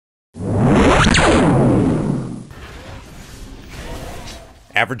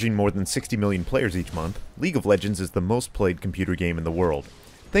Averaging more than 60 million players each month, League of Legends is the most played computer game in the world.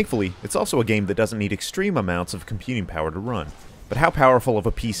 Thankfully, it's also a game that doesn't need extreme amounts of computing power to run. But how powerful of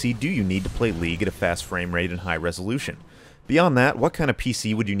a PC do you need to play League at a fast frame rate and high resolution? Beyond that, what kind of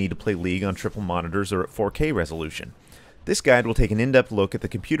PC would you need to play League on triple monitors or at 4K resolution? This guide will take an in-depth look at the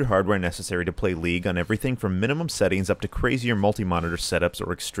computer hardware necessary to play League on everything from minimum settings up to crazier multi-monitor setups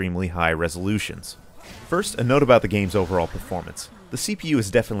or extremely high resolutions. First, a note about the game's overall performance. The CPU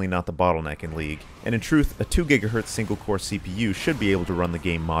is definitely not the bottleneck in League, and in truth, a 2 GHz single-core CPU should be able to run the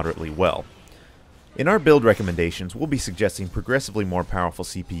game moderately well. In our build recommendations, we'll be suggesting progressively more powerful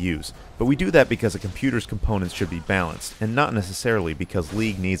CPUs, but we do that because a computer's components should be balanced, and not necessarily because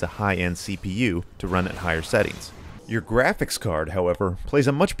League needs a high-end CPU to run at higher settings. Your graphics card, however, plays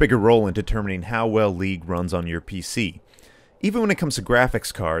a much bigger role in determining how well League runs on your PC. Even when it comes to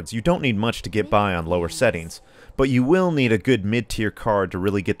graphics cards, you don't need much to get by on lower settings, but you will need a good mid-tier card to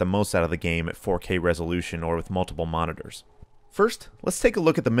really get the most out of the game at 4K resolution or with multiple monitors. First, let's take a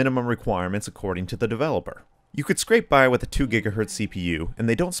look at the minimum requirements according to the developer. You could scrape by with a 2 GHz CPU, and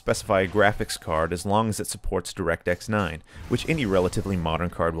they don't specify a graphics card as long as it supports DirectX 9, which any relatively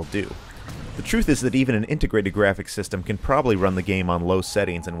modern card will do. The truth is that even an integrated graphics system can probably run the game on low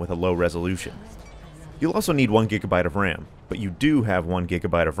settings and with a low resolution. You'll also need 1 GB of RAM, but you do have 1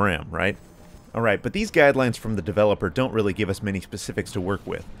 GB of RAM, right? Alright, but these guidelines from the developer don't really give us many specifics to work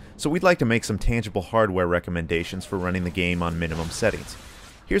with, so we'd like to make some tangible hardware recommendations for running the game on minimum settings.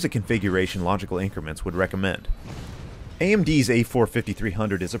 Here's a configuration Logical Increments would recommend. AMD's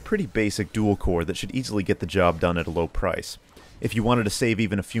A4-5300 is a pretty basic dual core that should easily get the job done at a low price. If you wanted to save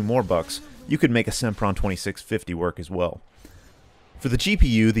even a few more bucks, you could make a Sempron 2650 work as well. For the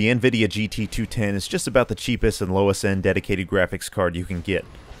GPU, the NVIDIA GT210 is just about the cheapest and lowest end dedicated graphics card you can get,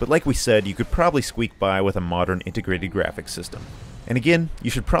 but like we said, you could probably squeak by with a modern integrated graphics system. And again, you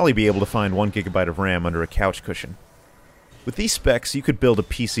should probably be able to find 1 GB of RAM under a couch cushion. With these specs, you could build a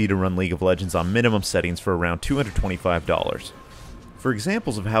PC to run League of Legends on minimum settings for around $225. For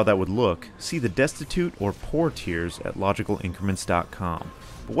examples of how that would look, see the Destitute or Poor tiers at logicalincrements.com.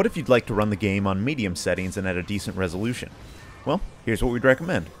 But what if you'd like to run the game on medium settings and at a decent resolution? Well, here's what we'd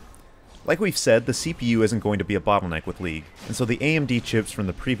recommend. Like we've said, the CPU isn't going to be a bottleneck with League, and so the AMD chips from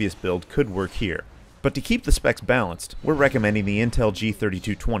the previous build could work here. But to keep the specs balanced, we're recommending the Intel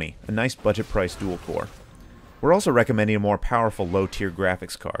G3220, a nice budget-priced dual-core. We're also recommending a more powerful low-tier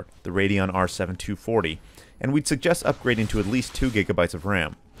graphics card, the Radeon R7 240, and we'd suggest upgrading to at least 2 GB of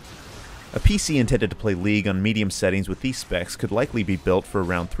RAM. A PC intended to play League on medium settings with these specs could likely be built for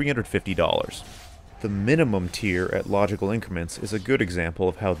around $350. The minimum tier at Logical Increments is a good example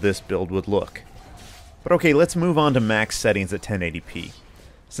of how this build would look. But okay, let's move on to max settings at 1080p.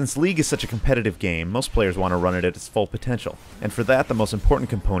 Since League is such a competitive game, most players want to run it at its full potential, and for that the most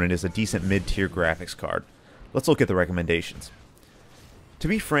important component is a decent mid-tier graphics card. Let's look at the recommendations. To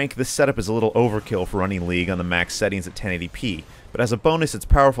be frank, this setup is a little overkill for running League on the max settings at 1080p, but as a bonus it's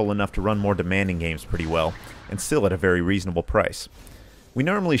powerful enough to run more demanding games pretty well, and still at a very reasonable price. We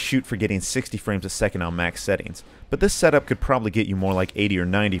normally shoot for getting 60 frames a second on max settings, but this setup could probably get you more like 80 or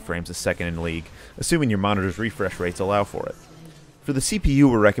 90 frames a second in League, assuming your monitor's refresh rates allow for it. For the CPU,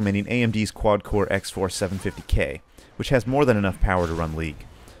 we're recommending AMD's quad-core X4 750K, which has more than enough power to run League.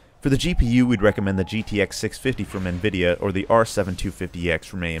 For the GPU, we'd recommend the GTX 650 from NVIDIA or the R7 250X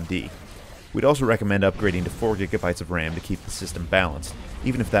from AMD. We'd also recommend upgrading to 4 GB of RAM to keep the system balanced,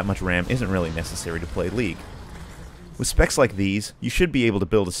 even if that much RAM isn't really necessary to play League. With specs like these, you should be able to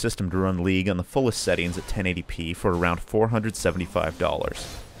build a system to run League on the fullest settings at 1080p for around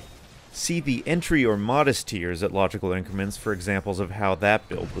 $475. See the entry or modest tiers at Logical Increments for examples of how that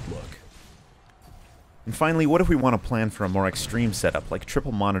build would look. And finally, what if we want to plan for a more extreme setup like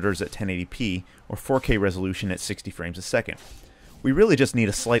triple monitors at 1080p or 4K resolution at 60 frames a second? We really just need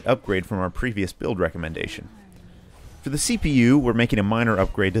a slight upgrade from our previous build recommendation. For the CPU, we're making a minor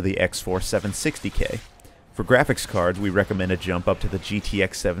upgrade to the X4 760K. For graphics cards, we recommend a jump up to the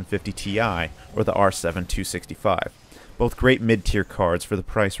GTX 750 Ti or the R7 265, both great mid-tier cards for the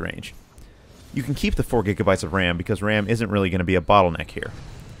price range. You can keep the 4 GB of RAM because RAM isn't really going to be a bottleneck here.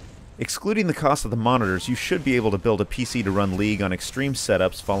 Excluding the cost of the monitors, you should be able to build a PC to run League on extreme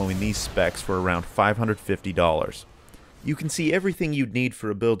setups following these specs for around $550. You can see everything you'd need for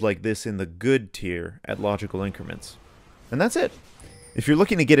a build like this in the good tier at Logical Increments. And that's it! If you're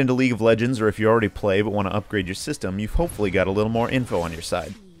looking to get into League of Legends, or if you already play but want to upgrade your system, you've hopefully got a little more info on your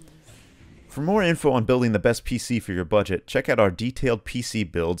side. For more info on building the best PC for your budget, check out our detailed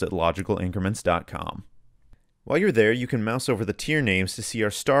PC builds at logicalincrements.com. While you're there, you can mouse over the tier names to see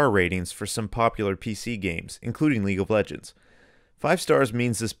our star ratings for some popular PC games, including League of Legends. 5 stars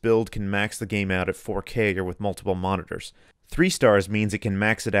means this build can max the game out at 4K or with multiple monitors. 3 stars means it can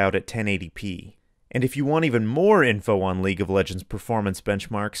max it out at 1080p. And if you want even more info on League of Legends performance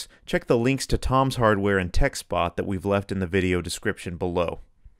benchmarks, check the links to Tom's Hardware and Tech Spot that we've left in the video description below.